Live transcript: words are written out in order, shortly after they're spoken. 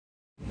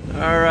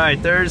right,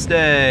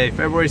 Thursday,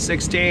 February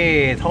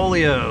 16th,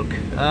 Holyoke.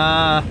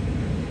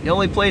 The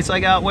only place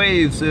I got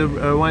waves,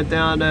 I went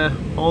down to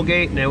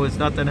Holyoke and there was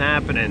nothing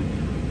happening.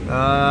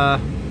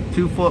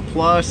 2 foot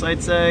plus,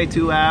 I'd say,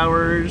 2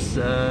 hours,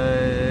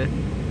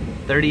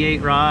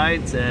 38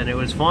 rides, and it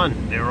was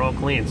fun. They were all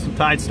clean. So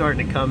tide's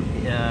starting to come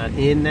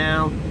in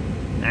now,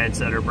 and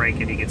so they're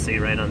breaking. You can see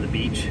right on the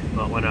beach.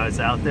 But when I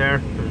was out there,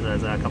 it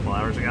was a couple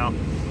hours ago,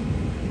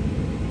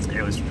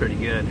 it was pretty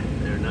good.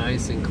 They're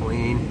nice and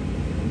clean,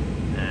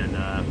 and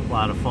a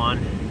lot of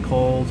fun.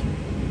 Cold,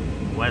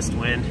 west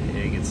wind.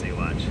 Yeah, you can see.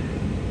 Watch.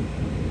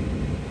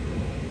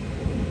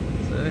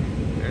 So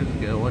there's a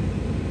good one.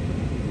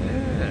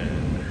 Yeah.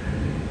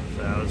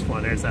 So that was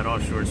fun. There's that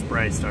offshore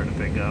spray starting to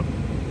pick up.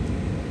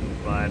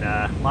 But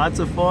lots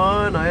of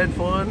fun. I had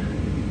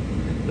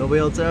fun. Nobody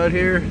else out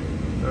here.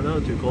 I don't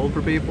know, too cold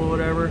for people or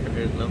whatever.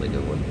 There's another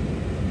good one.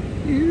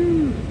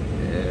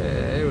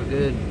 Yeah, they were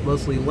good.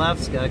 Mostly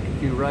lefts, got a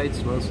few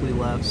rights, mostly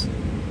lefts.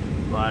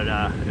 But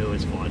it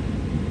was fun.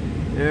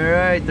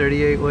 Alright,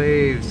 38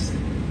 waves.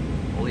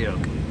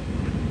 Holyoke.